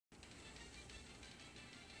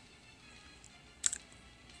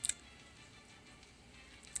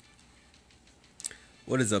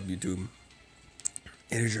What is up, YouTube?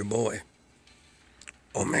 It is your boy,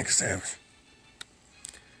 Omega Savage.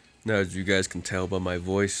 Now, as you guys can tell by my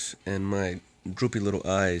voice and my droopy little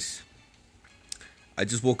eyes, I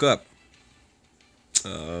just woke up.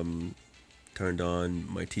 Turned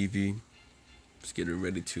on my TV, just getting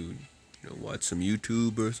ready to, watch some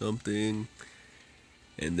YouTube or something.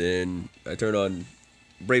 And then I turned on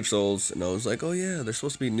Brave Souls, and I was like, oh yeah, there's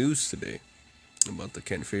supposed to be news today about the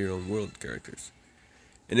Can't Fear Your Own World characters.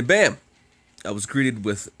 And then bam, I was greeted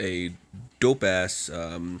with a dope ass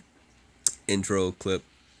intro clip.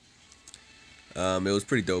 It was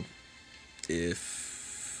pretty dope.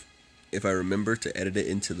 If I remember to edit it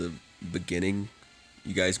into the beginning,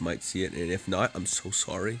 you guys might see it, and if not, I'm so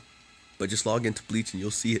sorry. But just log into Bleach and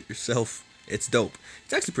you'll see it yourself. It's dope.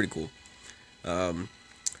 It's actually pretty cool.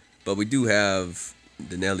 But we do have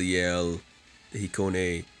the Neliel, the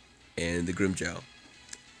Hikone, and the Grimjow.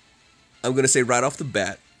 I'm gonna say right off the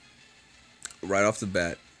bat,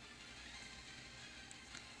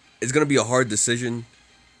 it's gonna be a hard decision,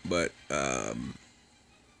 but I'm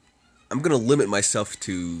gonna limit myself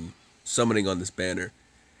to summoning on this banner,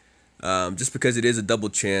 just because it is a double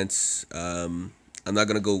chance. I'm not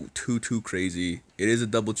gonna go too crazy. It is a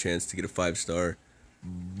double chance to get a 5-star,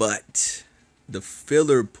 but the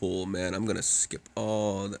filler pull, man, I'm gonna skip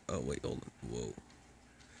all the. Oh wait, hold on, whoa.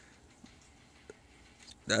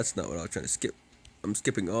 That's not what I was trying to skip. I'm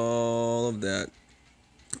skipping all of that,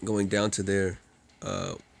 going down to there.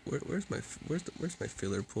 Where's my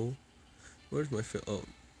filler pull? Where's my fill?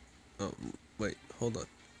 Oh, wait, hold on.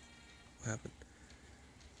 What happened?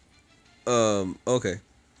 Okay.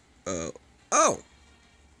 Oh.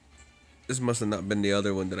 This must have not been the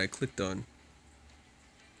other one that I clicked on.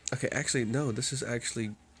 Okay, actually, no. This is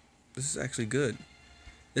actually good.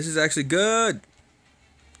 This is actually good.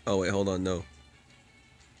 Oh wait, hold on, no.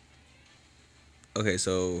 Okay,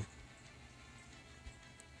 so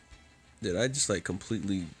did I just like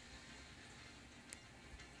completely?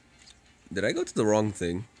 Did I go to the wrong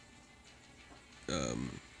thing?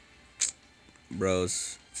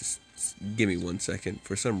 Bros, just give me 1 second.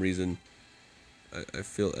 For some reason, I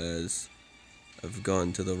feel as I've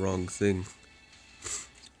gone to the wrong thing.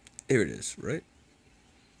 Here it is, right?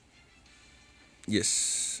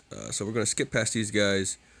 Yes. So we're gonna skip past these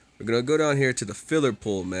guys. We're gonna go down here to the filler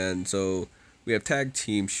pool, man. So we have tag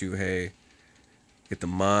team Shuhei. Get the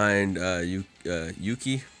mind,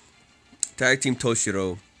 Yuki. Tag team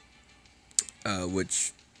Toshiro.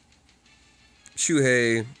 Which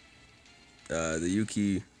Shuhei, the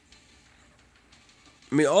Yuki.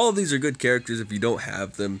 I mean, all of these are good characters if you don't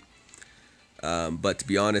have them. But to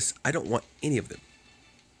be honest, I don't want any of them.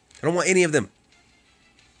 I don't want any of them.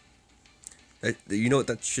 You know what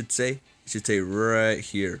that should say? It should say right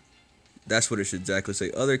here. That's what it should exactly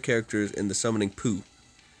say. Other characters in the summoning poo.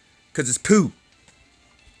 Because it's poo.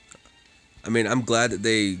 I mean, I'm glad that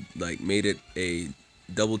they like made it a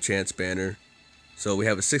double chance banner. So we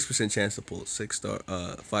have a 6% chance to pull a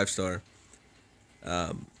 5-star.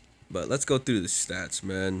 But let's go through the stats,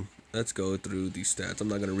 man. Let's go through these stats. I'm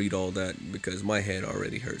not going to read all that because my head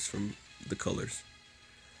already hurts from the colors.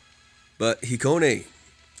 But Hikone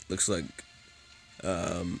looks like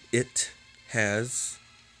it has,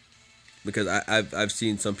 because I've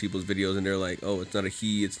seen some people's videos and they're like, oh, it's not a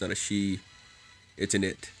he, it's not a she, it's an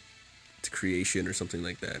it. It's a creation or something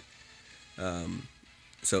like that.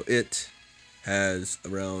 So it has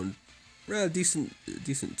around decent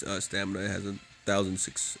stamina. It has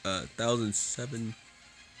 1,007.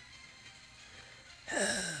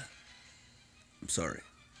 I'm sorry.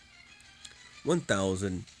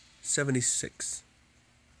 1,076.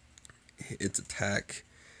 Its attack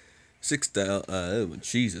 6,000. Oh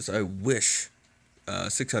Jesus! I wish.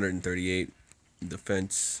 638.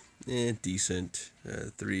 Defense, decent.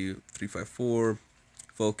 354.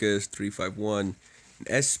 Focus 351. And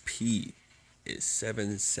SP is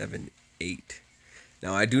 778.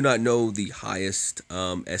 Now I do not know the highest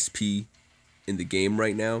SP in the game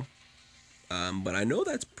right now, but I know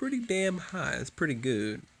that's pretty damn high. It's pretty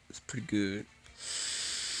good. It's pretty good.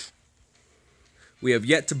 We have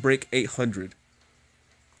yet to break 800.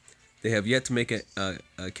 They have yet to make a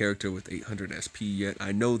character with 800 SP yet.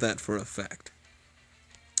 I know that for a fact.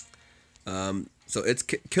 So its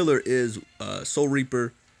killer is Soul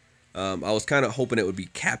Reaper. I was kind of hoping it would be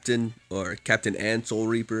Captain or Captain and Soul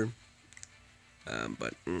Reaper.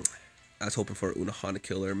 But I was hoping for an Unohana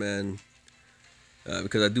killer, man.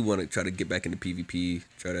 Because I do want to try to get back into PvP,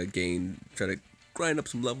 try to grind up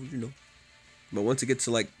some levels, But once it gets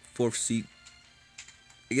to like 4th seat,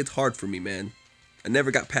 it gets hard for me, man. I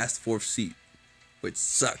never got past 4th seat, which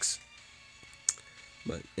sucks.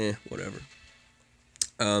 But whatever.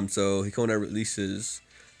 So Hikona releases.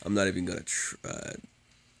 I'm not even gonna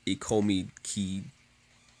Ikomi Ki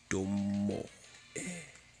Domo.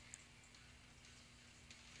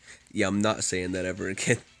 Yeah, I'm not saying that ever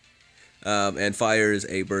again. And fires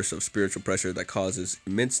a burst of spiritual pressure that causes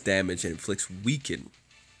immense damage and inflicts weaken.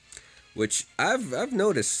 Which I've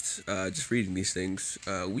noticed just reading these things.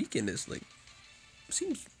 Weaken is like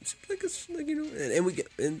seems like it's like, you know, and we get,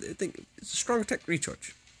 and I think it's a strong attack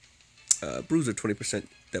recharge. Bruiser 20%,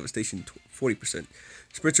 devastation 40%,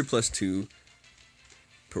 sprinter +2,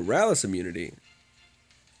 paralysis immunity,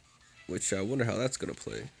 which I wonder how that's gonna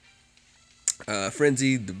play.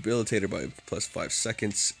 Frenzy, debilitator by +5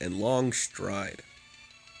 seconds, and long stride.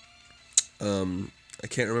 I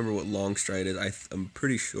can't remember what long stride is. I'm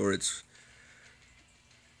pretty sure is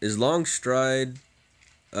long stride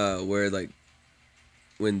where like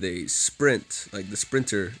when they sprint, like the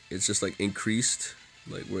sprinter, it's just like increased,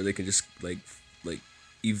 like where they can just like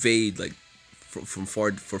evade like from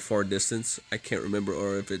far distance. I can't remember,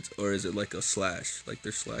 or is it like a slash, like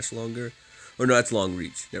their slash longer, or no, that's long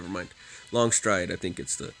reach. Never mind. Long stride, I think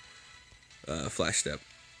it's the flash step.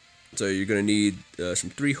 So you're gonna need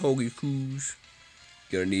some 3 Hogyakus.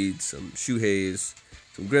 You're gonna need some Shuheis,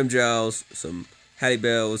 some Grimmjowls, some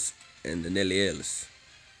Hallibels, and the Neliels,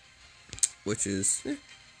 which is a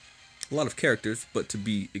lot of characters, but to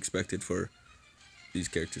be expected for these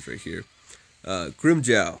characters right here.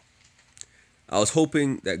 Grimmjow. I was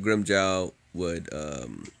hoping that Grimmjow would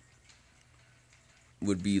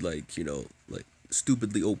be like, you know, like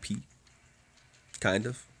stupidly OP, kind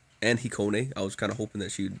of. And Hikone, I was kind of hoping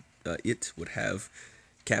that it would have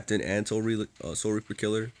Captain and Soul Reaper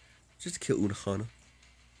Killer, just to kill Unohana.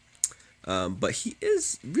 But he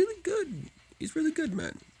is really good. He's really good,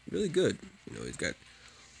 man. Really good. You know, he's got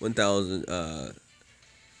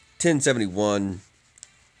 1071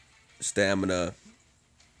 stamina,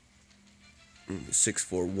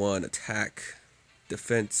 641 attack,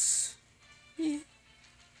 defense,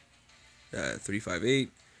 358,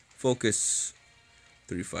 focus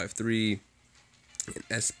 353, and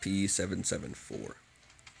SP 774,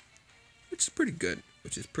 which is pretty good.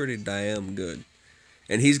 Which is pretty damn good.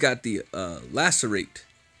 And he's got the lacerate.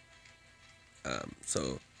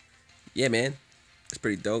 So yeah, man, it's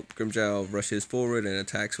pretty dope. Grimmjow rushes forward and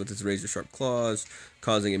attacks with his razor sharp claws,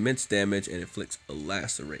 causing immense damage, and inflicts a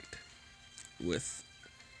lacerate with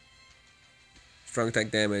strong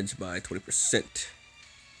attack damage by 20%,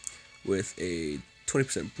 with a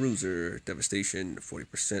 20% bruiser, devastation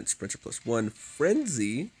 40%, sprinter +1,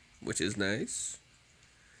 frenzy, which is nice,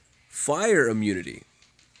 fire immunity,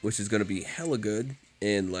 which is gonna be hella good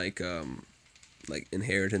in like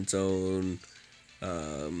inheritance zone,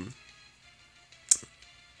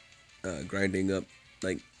 grinding up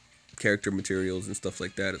like character materials and stuff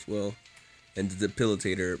like that as well, and the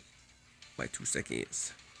debilitator by 2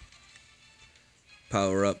 seconds.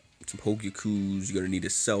 Power up some Hogyakus. You're gonna need a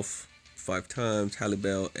self 5 times,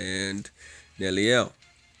 Hallibel and Neliel.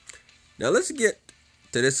 Now let's get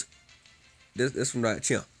to this one right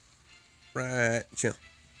here. Right here.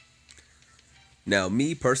 Now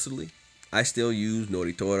me personally, I still use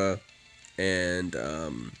Noritora and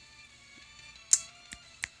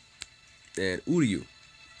Uryu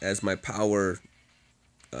as my power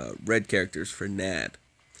red characters for NAD,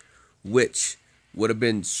 which would have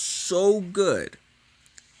been so good.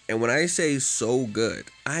 And when I say so good,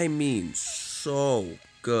 I mean so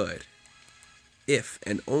good, if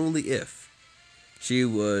and only if she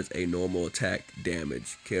was a normal attack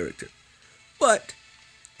damage character. But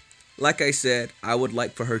like I said, I would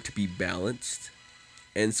like for her to be balanced,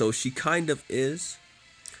 and so she kind of is.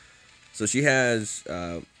 So she has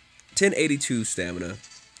 1082 stamina,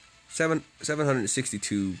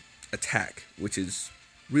 762 attack, which is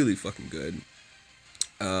really fucking good.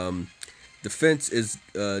 Defense is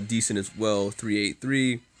decent as well,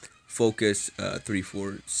 383, focus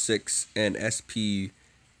 346, and SP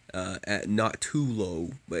at not too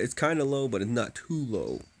low, but it's kind of low, but it's not too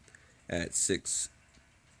low, at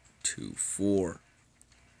 624.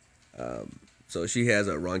 So she has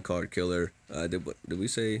a Ron card killer. Did we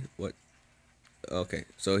say what? Okay,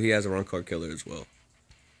 so he has a Ron card killer as well,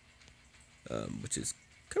 which is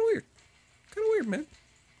kind of weird, man.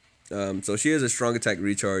 So she has a strong attack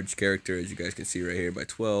recharge character, as you guys can see right here, by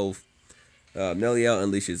 12. Neliel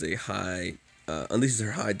unleashes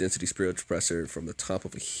her high density spiritual pressure from the top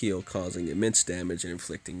of a hill, causing immense damage and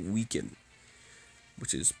inflicting weaken,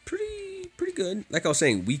 which is pretty good. Like I was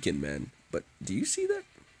saying, weaken, man. But do you see that?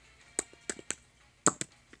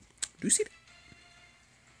 Do you see that?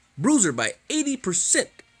 Bruiser by 80%.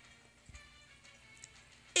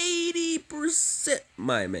 80%,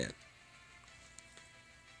 my man.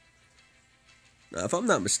 Now, if I'm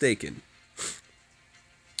not mistaken,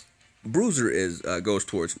 Bruiser is goes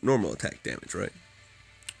towards normal attack damage, right?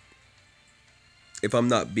 If I'm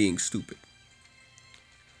not being stupid.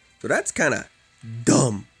 So that's kind of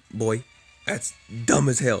dumb, boy. That's dumb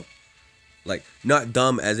as hell. Like, not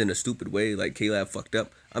dumb as in a stupid way, like K-Lab fucked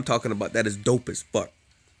up. I'm talking about that is dope as fuck.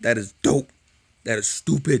 That is dope. That is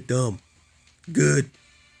stupid dumb. Good.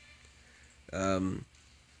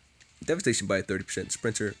 Devastation by 30%.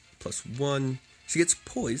 Sprinter +1. She gets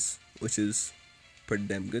poise, which is pretty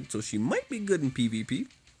damn good. So she might be good in PvP.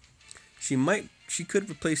 She could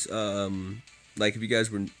replace, like if you guys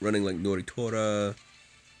were running like Noritora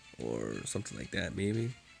or something like that,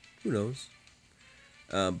 maybe. Who knows?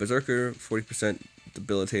 Berserker, 40%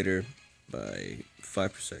 debilitator by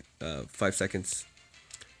 5%, 5 seconds.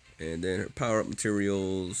 And then her power-up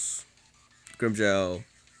materials, Grimmjow,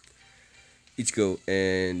 Ichigo,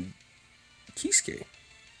 and Kisuke.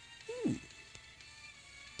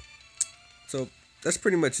 So that's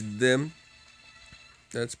pretty much them.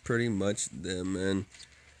 That's pretty much them, man.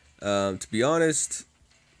 To be honest,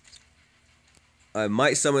 I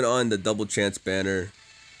might summon on the double chance banner.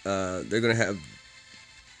 They're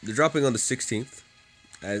dropping on the 16th,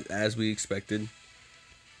 as we expected.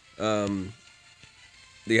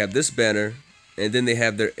 They have this banner, and then they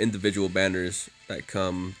have their individual banners that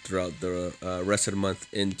come throughout the rest of the month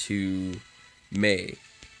into May.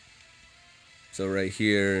 So right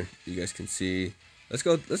here, you guys can see.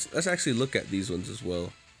 Let's actually look at these ones as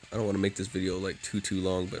well. I don't want to make this video like too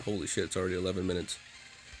long, but holy shit, it's already 11 minutes.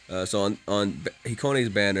 So on Hikone's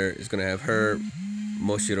banner is gonna have her,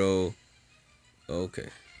 Moshiro. Okay,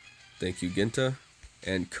 thank you, Ginta,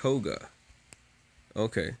 and Koga.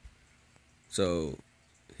 Okay, so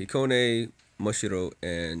Hikone, Moshiro,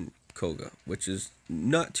 and Koga, which is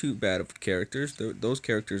not too bad of characters. Those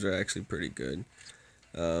characters are actually pretty good.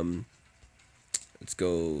 Let's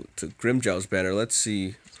go to Grimmjow's banner. Let's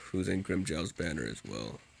see who's in Grimmjow's banner as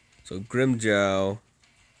well. So Grimmjow,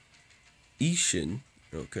 Ishin,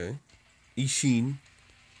 okay, Ishin,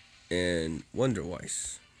 and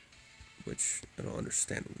Wonderweiss, which I don't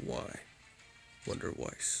understand why.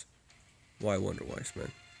 Wonderweiss. Why Wonderweiss,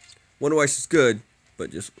 man? Wonderweiss is good,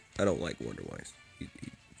 but just I don't like Wonderweiss. He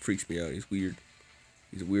freaks me out. He's weird.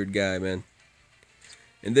 He's a weird guy, man.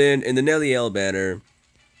 And then in the Neliel banner,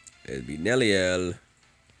 it'd be Neliel,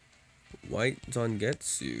 White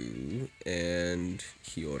Zangetsu, and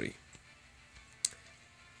Hiyori.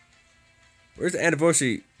 Where's the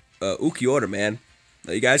anniversary Ukiora, man?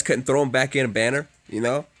 Like, you guys couldn't throw him back in a banner, you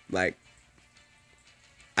know? Like,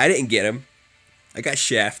 I didn't get him. I got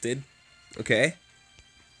shafted. Okay?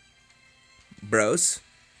 Bros.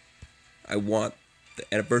 I want the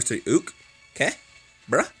anniversary Ook. Okay?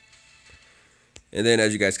 Bruh. And then,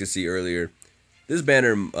 as you guys can see earlier, this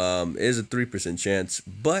banner is a 3% chance,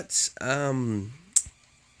 but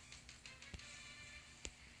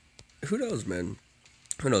who knows, man?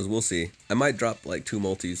 Who knows? We'll see. I might drop like 2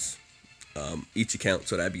 multis each account,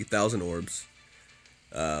 so that'd be 1,000 orbs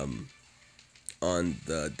on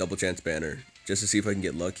the double chance banner, just to see if I can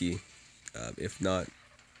get lucky. If not,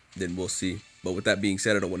 then we'll see. But with that being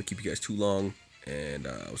said, I don't want to keep you guys too long, and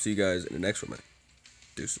I'll see you guys in the next one, man.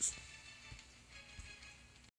 Deuces.